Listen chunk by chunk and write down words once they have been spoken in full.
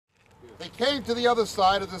they came to the other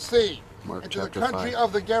side of the sea, into the country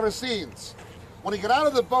of the Gerasenes. When he got out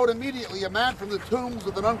of the boat, immediately a man from the tombs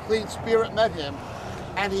with an unclean spirit met him,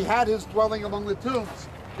 and he had his dwelling among the tombs.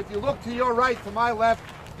 If you look to your right, to my left,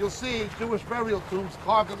 you'll see Jewish burial tombs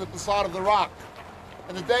carved into the side of the rock.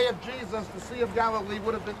 In the day of Jesus, the Sea of Galilee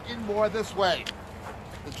would have been in more this way.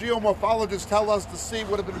 The geomorphologists tell us the sea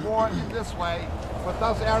would have been more in this way, but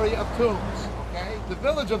thus area of tombs, okay? The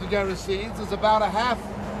village of the Gerasenes is about a half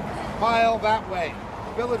mile that way.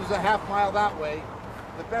 The village is a half mile that way.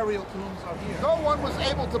 The burial tombs are here. No one was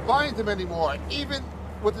able to bind him anymore, even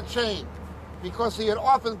with a chain, because he had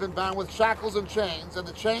often been bound with shackles and chains, and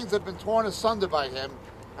the chains had been torn asunder by him,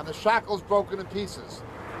 and the shackles broken in pieces.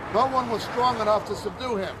 No one was strong enough to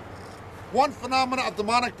subdue him. One phenomenon of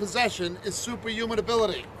demonic possession is superhuman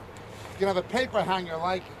ability. You can have a paper hanger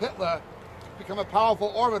like Hitler become a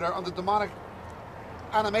powerful orator under demonic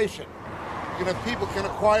animation. You can have people can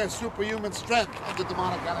acquire superhuman strength under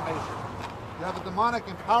demonic animation. You have a demonic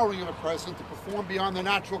empowering of a person to perform beyond their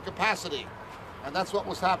natural capacity. And that's what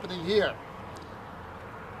was happening here.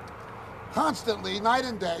 Constantly, night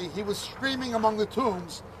and day, he was screaming among the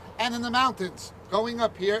tombs and in the mountains, going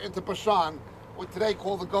up here into Bashan, what today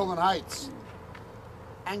called the Golan Heights,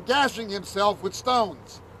 and gashing himself with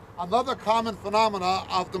stones. Another common phenomena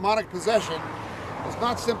of demonic possession is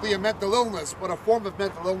not simply a mental illness, but a form of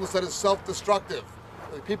mental illness that is self-destructive.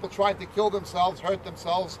 People try to kill themselves, hurt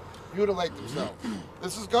themselves, mutilate themselves.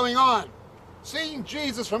 This is going on. Seeing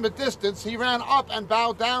Jesus from a distance, he ran up and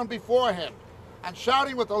bowed down before him, and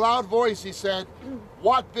shouting with a loud voice, he said,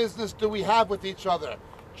 "What business do we have with each other?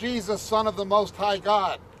 Jesus, Son of the Most High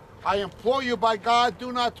God, I implore you by God,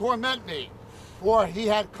 do not torment me." For he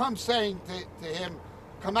had come saying to him,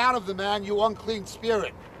 "Come out of the man, you unclean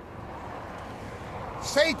spirit."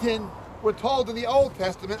 Satan, we're told in the Old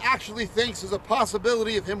Testament, actually thinks there's a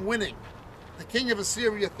possibility of him winning. The king of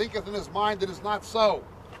Assyria thinketh in his mind it is not so.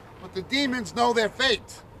 But the demons know their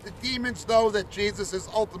fate. The demons know that Jesus is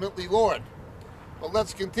ultimately Lord. But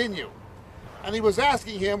let's continue. And he was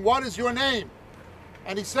asking him, "What is your name?"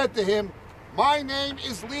 And he said to him, "My name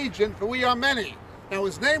is Legion, for we are many." Now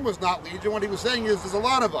his name was not Legion. What he was saying is there's a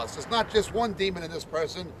lot of us. It's not just one demon in this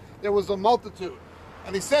person. There was a multitude.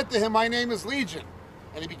 And he said to him, "My name is Legion."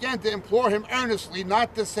 And he began to implore him earnestly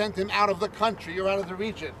not to send him out of the country or out of the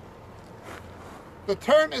region. The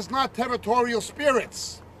term is not territorial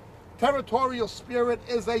spirits. Territorial spirit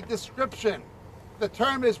is a description. The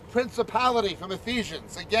term is principality from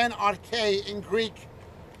Ephesians. Again, arche in Greek,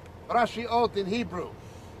 rashiot in Hebrew.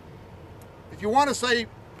 If you want to say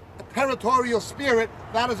a territorial spirit,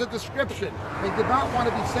 that is a description. They did not want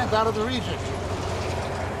to be sent out of the region.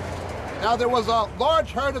 Now there was a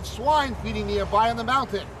large herd of swine feeding nearby on the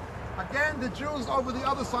mountain. Again, the Jews over the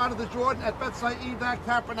other side of the Jordan at Bethsaida,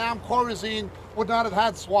 Capernaum, Chorazin would not have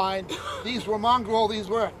had swine. These were mongrel, these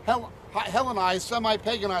were Hellenized,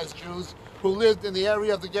 semi-paganized Jews who lived in the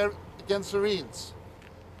area of the Gerasenes.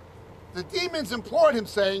 The demons implored him,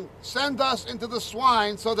 saying, "Send us into the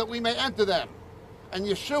swine so that we may enter them." And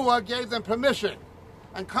Yeshua gave them permission.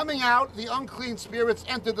 And coming out, the unclean spirits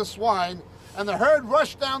entered the swine, and the herd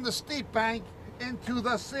rushed down the steep bank into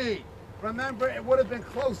the sea. Remember, it would have been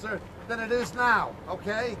closer than it is now,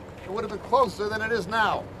 okay? It would have been closer than it is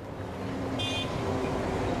now.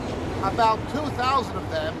 About 2,000 of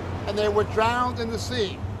them, and they were drowned in the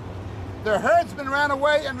sea. Their herdsmen ran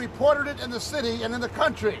away and reported it in the city and in the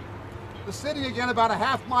country. The city, again, about a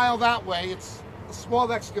half mile that way. It's a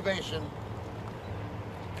small excavation.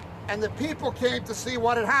 And the people came to see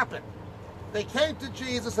what had happened. They came to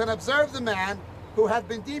Jesus and observed the man who had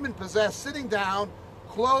been demon-possessed sitting down,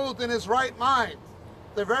 clothed in his right mind,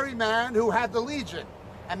 the very man who had the legion,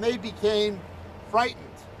 and they became frightened.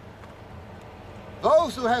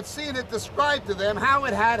 Those who had seen it described to them how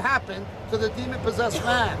it had happened to the demon-possessed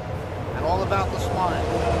man, and all about the swine.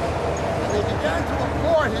 And they began to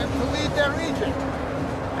implore him to leave their region.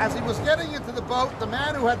 As he was getting into the boat, the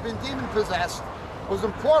man who had been demon-possessed was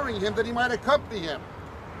imploring him that he might accompany him.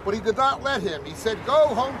 But he did not let him. He said, "Go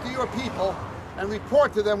home to your people and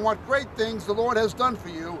report to them what great things the Lord has done for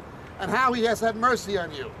you and how he has had mercy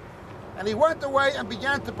on you." And he went away and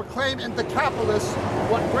began to proclaim in Decapolis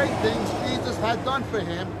what great things Jesus had done for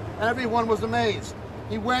him, and everyone was amazed.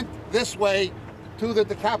 He went this way to the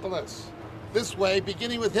Decapolis. This way,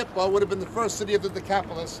 beginning with Hippo, would have been the first city of the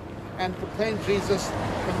Decapolis, and proclaimed Jesus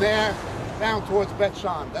from there down towards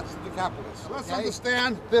Bet-Shan. That's the Decapolis. So let's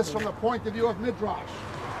understand this from the point of view of Midrash.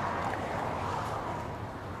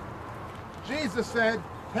 Jesus said,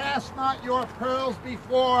 "Cast not your pearls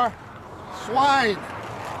before swine."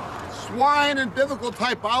 Swine in biblical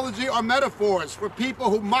typology are metaphors for people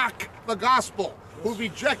who mock the gospel, who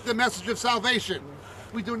reject the message of salvation.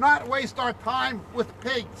 We do not waste our time with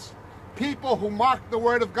pigs, people who mock the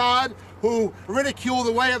word of God, who ridicule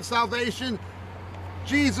the way of salvation.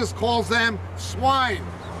 Jesus calls them swine.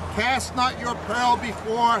 Cast not your pearl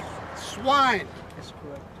before swine. That's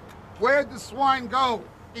correct. Where does swine go?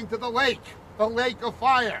 Into the lake of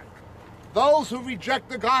fire. Those who reject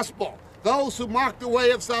the gospel, those who mock the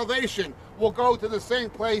way of salvation, will go to the same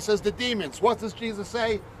place as the demons. What does Jesus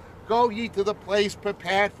say? Go ye to the place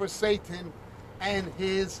prepared for Satan and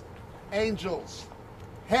his angels.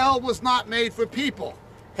 Hell was not made for people.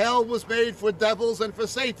 Hell was made for devils and for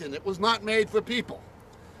Satan. It was not made for people.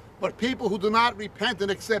 But people who do not repent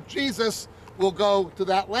and accept Jesus will go to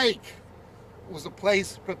that lake. It was a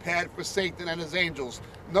place prepared for Satan and his angels.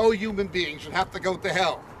 No human being should have to go to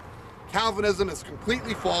hell. Calvinism is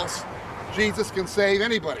completely false. Jesus can save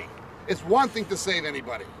anybody. It's one thing to save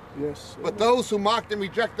anybody. Yes. But those who mock and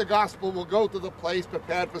reject the gospel will go to the place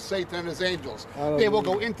prepared for Satan and his angels. Hallelujah. They will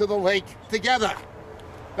go into the lake together.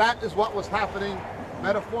 That is what was happening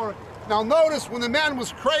metaphorically. Now notice, when the man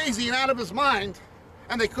was crazy and out of his mind,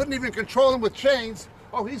 and they couldn't even control him with chains,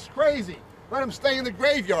 oh, he's crazy. Let him stay in the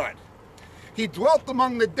graveyard. He dwelt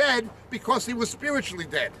among the dead because he was spiritually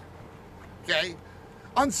dead. Okay?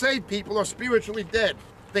 Unsaved people are spiritually dead.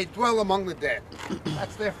 They dwell among the dead.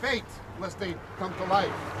 That's their fate, unless they come to life.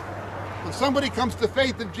 When somebody comes to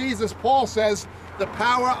faith in Jesus, Paul says, the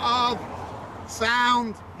power of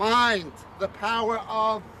sound mind. The power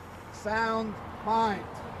of sound mind.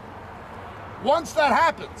 Once that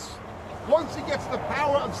happens, once he gets the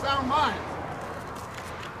power of sound mind,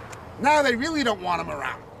 now they really don't want him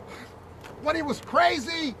around. When he was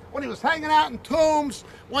crazy, when he was hanging out in tombs,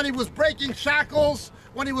 when he was breaking shackles,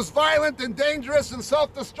 when he was violent and dangerous and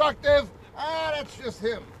self-destructive, that's just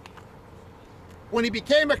him. When he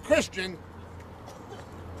became a Christian,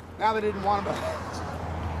 now they didn't want him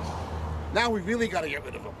around. Now we really got to get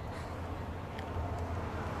rid of him.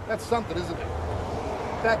 That's something, isn't it?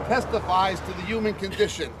 That testifies to the human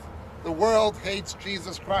condition. The world hates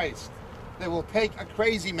Jesus Christ. They will take a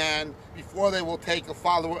crazy man before they will take a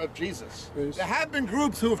follower of Jesus. Yes. There have been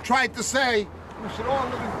groups who have tried to say we should all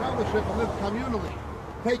live in fellowship and live communally,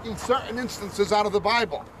 taking certain instances out of the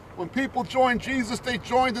Bible. When people joined Jesus, they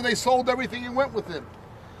joined and they sold everything and went with him.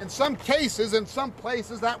 In some cases, in some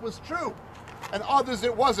places, that was true. And others,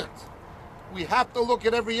 it wasn't. We have to look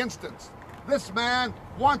at every instance. This man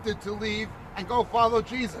wanted to leave and go follow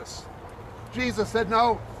Jesus. Jesus said,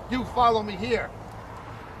 no, you follow me here.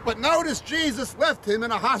 But notice Jesus left him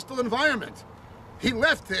in a hostile environment. He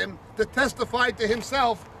left him to testify to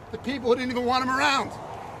himself to people who didn't even want him around.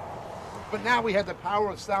 But now he had the power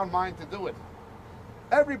of sound mind to do it.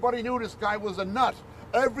 Everybody knew this guy was a nut.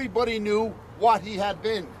 Everybody knew what he had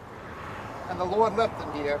been. And the Lord left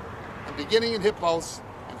him here, and beginning in Hippos,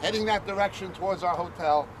 and heading that direction towards our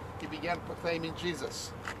hotel, he began proclaiming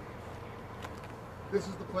Jesus. This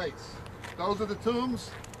is the place. Those are the tombs.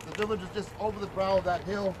 The village is just over the brow of that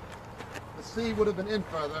hill. The sea would have been in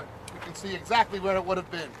further. You can see exactly where it would have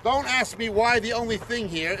been. Don't ask me why the only thing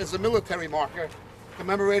here is a military marker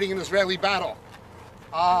commemorating an Israeli battle.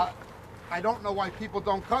 I don't know why people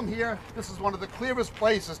don't come here. This is one of the clearest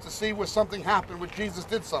places to see where something happened, where Jesus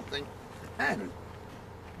did something. And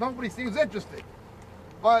nobody seems interested.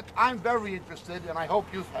 But I'm very interested, and I hope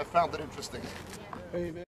you have found it interesting. Amen.